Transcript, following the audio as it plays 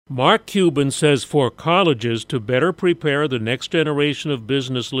Mark Cuban says for colleges to better prepare the next generation of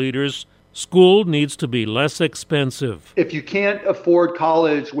business leaders, school needs to be less expensive. If you can't afford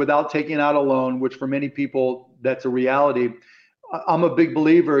college without taking out a loan, which for many people, that's a reality, I'm a big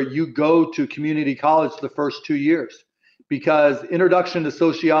believer you go to community college the first 2 years, because introduction to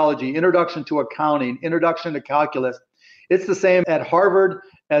sociology, introduction to accounting, introduction to calculus, it's the same at Harvard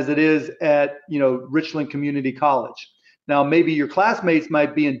as it is at Richland Community College. Now, maybe your classmates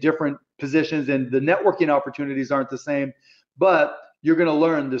might be in different positions and the networking opportunities aren't the same, but you're going to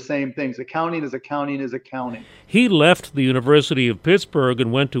learn the same things. Accounting is accounting is accounting. He left the University of Pittsburgh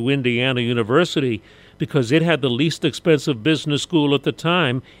and went to Indiana University because it had the least expensive business school at the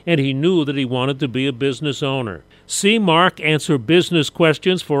time, and he knew that he wanted to be a business owner. See Mark answer business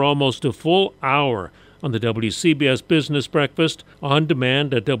questions for almost a full hour on the WCBS Business Breakfast, on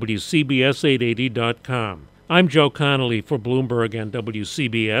demand at WCBS880.com. I'm Joe Connolly for Bloomberg and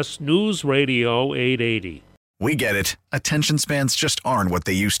WCBS News Radio 880. We get it. Attention spans just aren't what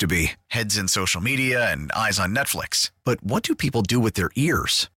they used to be. Heads in social media and eyes on Netflix. But what do people do with their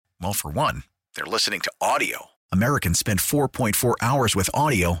ears? Well, for one, they're listening to audio. Americans spend 4.4 hours with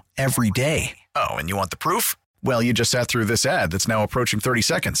audio every day. Oh, and you want the proof? Well, you just sat through this ad that's now approaching 30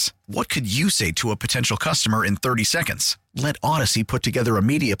 seconds. What could you say to a potential customer in 30 seconds? Let Odyssey put together a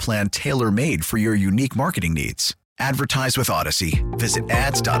media plan tailor-made for your unique marketing needs. Advertise with Odyssey. Visit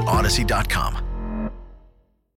ads.odyssey.com.